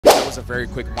was a very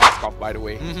quick Moskov, by the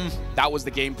way. That was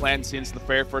the game plan since the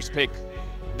very first pick.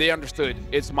 They understood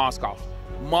it's Moskov.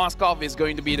 Moskov is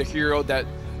going to be the hero that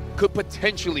could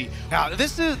potentially. Now,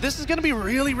 this is going to be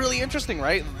really, really interesting,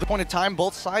 right? At the point in time,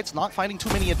 both sides not finding too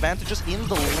many advantages in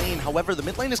the lane. However, the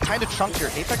mid lane is kind of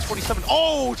chunkier. Apex 47,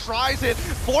 tries it,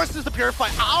 forces the Purify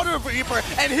out of Reaper,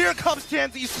 and here comes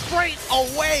TNZ straight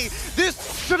away.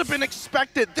 This should have been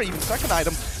expected. Even second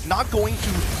item, not going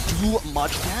to do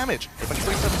much damage. Apex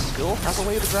 47 still has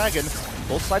away the dragon.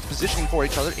 Both sides positioning for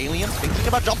each other. Alien thinking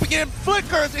about jumping in,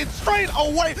 flickers it straight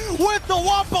away with the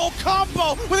Wombo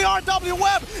combo with the RW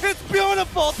web. It's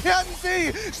beautiful.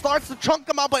 TNZ starts to chunk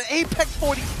them out, but Apex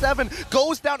 47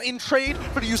 goes down in trade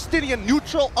for the Justinian.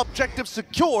 Neutral objective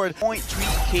secured.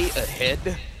 0.3k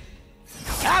ahead.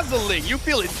 Dazzling, you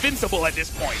feel invincible at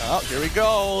this point. Oh, here he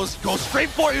goes. Goes straight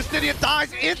for it. Justinian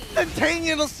dies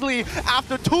instantaneously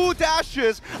after 2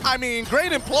 dashes. I mean,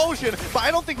 great implosion, but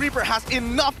I don't think Reaper has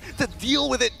enough to deal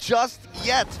with it just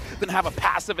yet. Didn't have a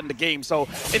passive in the game, so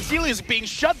INSILIO is being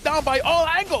shut down by all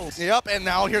angles. Yep, and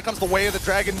now here comes the way of the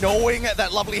dragon, knowing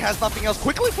that Lovely has nothing else.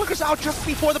 Quickly flickers out just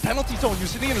before the penalty zone.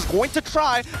 Justinian is going to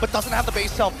try, but doesn't have the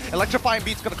base health. Electrifying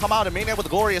Beat's going to come out, and Maniac with a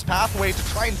glorious pathway to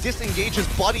try and disengage his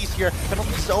buddies here.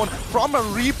 Penalty zone from a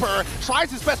Reaper. Tries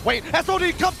his best. Wait,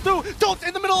 SOD comes through. Don't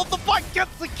in the middle of the fight,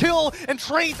 gets the kill, and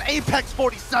trades Apex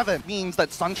 47. Means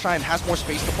that Sunshine has more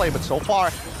space to play, but so far,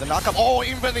 the knockup. Oh,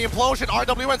 even the implosion.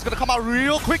 RWN's going to come out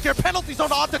real quick here. Penalty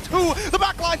zone onto 2. The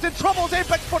backline's in trouble as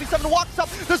Apex 47 walks up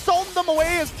to zone them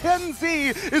away as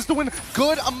TNZ is doing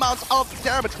good amounts of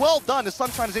damage. Well done as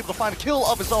Sunshine is able to find a kill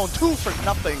of his own. 2 for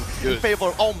nothing in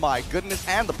favor. Oh my goodness.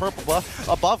 And the purple buff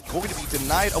above going to be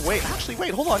denied away. Actually,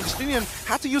 wait, hold on. Justinian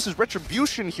had to use his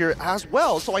retribution here as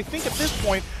well. So I think at this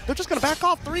point, they're just going to back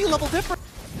off. 3 level difference.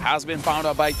 Has been found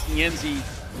out by TNZ.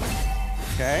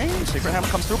 Okay, Sacred Hammer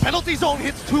comes through. Penalty zone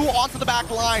hits 2 onto the back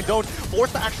line. Don't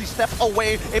force to actually step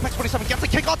away. Apex 47 gets the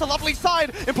kick onto Lovely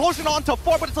side. Implosion onto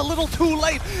 4, but it's a little too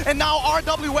late. And now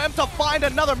RWM to find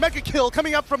another mega kill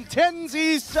coming up from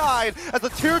TNZ's side as the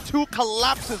tier 2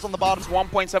 collapses on the bottom.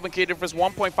 1.7k difference,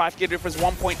 1.5k difference,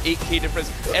 1.8k difference.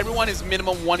 Everyone is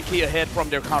minimum 1k ahead from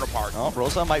their counterpart. Oh,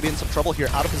 Rosa might be in some trouble here.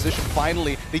 Out of position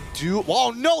finally. They do.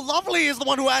 Oh no, Lovely is the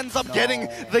one who ends up getting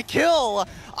the kill.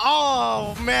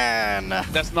 Oh man.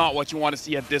 That's not what you want to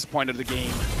see at this point of the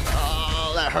game.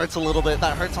 Oh, that hurts a little bit.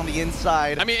 That hurts on the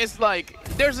inside. I mean, it's like,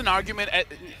 there's an argument at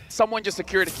someone just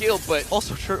secured a kill, but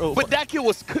also true. But that kill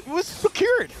was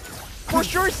secured. We're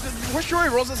sure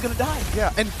Rosa's gonna die.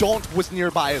 Yeah, and Don't was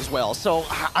nearby as well. So,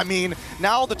 I mean,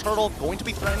 now the turtle going to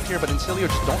be threatened here, but INSILIO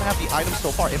just don't have the items so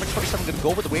far. Apex 47 gonna go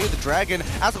with the way of the dragon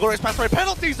as the glorious pass away.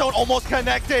 Penalty zone almost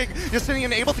connecting.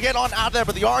 Justinian able to get on out of there,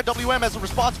 but the RWM as a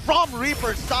response from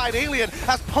Reaper's side. Alien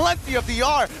has plenty of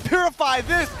DR. Purify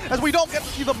this as we don't get to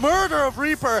see the murder of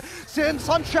Reaper. Since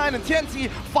Sunshine and TNZ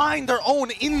find their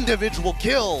own individual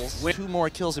kills. With 2 more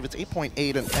kills if it's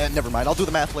 8.8 and never mind, I'll do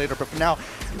the math later, but for now,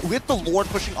 with the Lord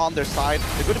pushing on their side,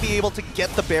 they're going to be able to get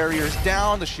the barriers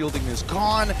down, the shielding is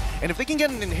gone, and if they can get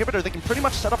an inhibitor, they can pretty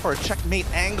much set up for a checkmate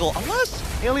angle,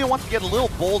 unless Alien wants to get a little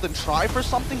bold and try for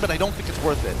something, but I don't think it's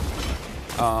worth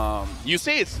it. You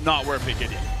say it's not worth it,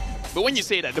 Gideon, but when you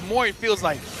say that, the more it feels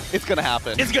like it's going to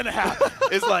happen. It's going to happen.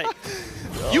 It's like,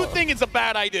 you think it's a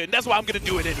bad idea, and that's why I'm going to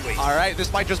do it anyway. All right,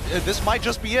 this might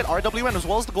just be it. RWN as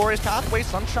well as the glorious pathway.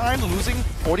 Sunshine losing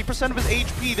 40% of his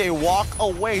HP. They walk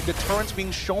away. Deterrence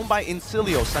being shown by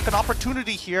INSILIO. Second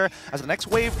opportunity here as the next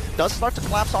wave does start to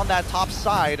collapse on that top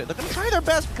side. They're going to try their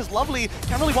best because Lovely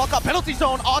can't really walk up. Penalty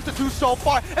zone onto 2 so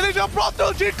far, and they jump right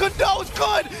through. Jeet Kune Do is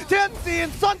good. TNZ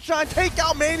and Sunshine take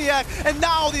out Maniac, and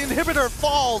now the inhibitor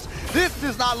falls. This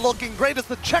is not looking great as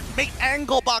the checkmate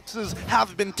angle boxes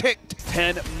have been ticked.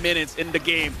 10 minutes in the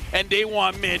game, and they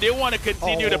want mid. They want to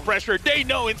continue the pressure. They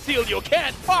know INSILIO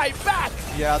can't fight back.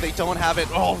 Yeah, they don't have it.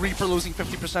 Oh, Reaper losing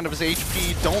 50% of his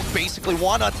HP. Don't basically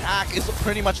one attack is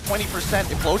pretty much 20%.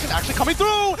 Implosion actually coming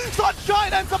through.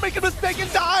 Sunshine ends up making a mistake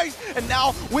and dies. And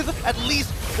now with at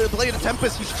least the Blade of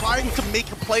Tempest, he's trying to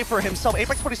make a play for himself.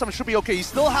 Apex 47 should be okay. He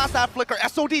still has that flicker.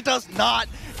 SOD does not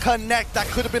connect. That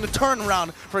could have been a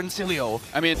turnaround for INSILIO.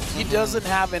 I mean, he doesn't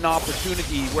have an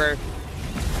opportunity where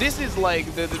this is like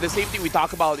the same thing we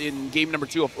talk about in game number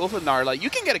 2 of ULFHEDNAR. Like, you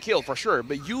can get a kill for sure,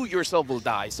 but you yourself will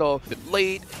die. So,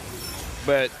 late,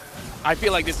 but I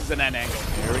feel like this is an end angle.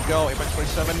 There we go. Apex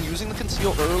 27 using the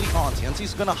conceal early on.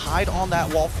 TNC's going to hide on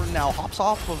that wall for now. Hops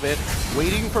off of it,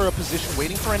 waiting for a position,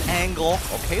 waiting for an angle.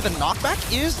 Okay, the knockback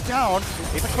is down.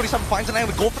 Apex 27 finds an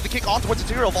angle to go for the kick on towards the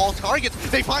zero of all targets.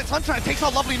 They find Sunshine, takes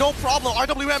out Lovely, no problem.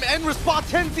 RWM in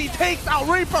response. Tenzi takes out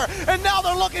Reaper, and now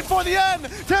they're looking for the end.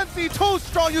 Tenzi too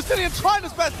strong. Justinian trying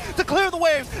his best to clear the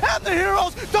waves, and the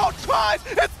heroes don't try.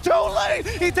 It's too late.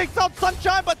 He takes out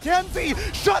Sunshine, but Tenzi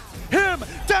shuts him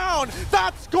down.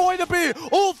 That's going to be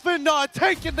ULFHEDNAR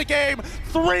taking the game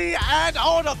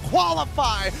 3-0 to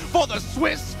qualify for the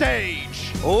Swiss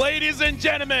stage. Ladies and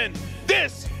gentlemen,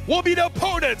 this will be the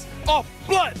opponents of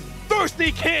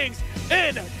Bloodthirsty Kings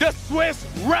in the Swiss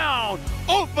round.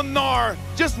 ULFHEDNAR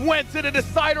just went to the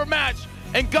decider match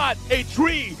and got a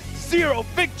 3-0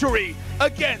 victory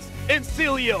against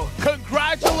INSILIO.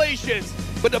 Congratulations,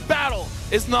 but the battle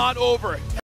is not over.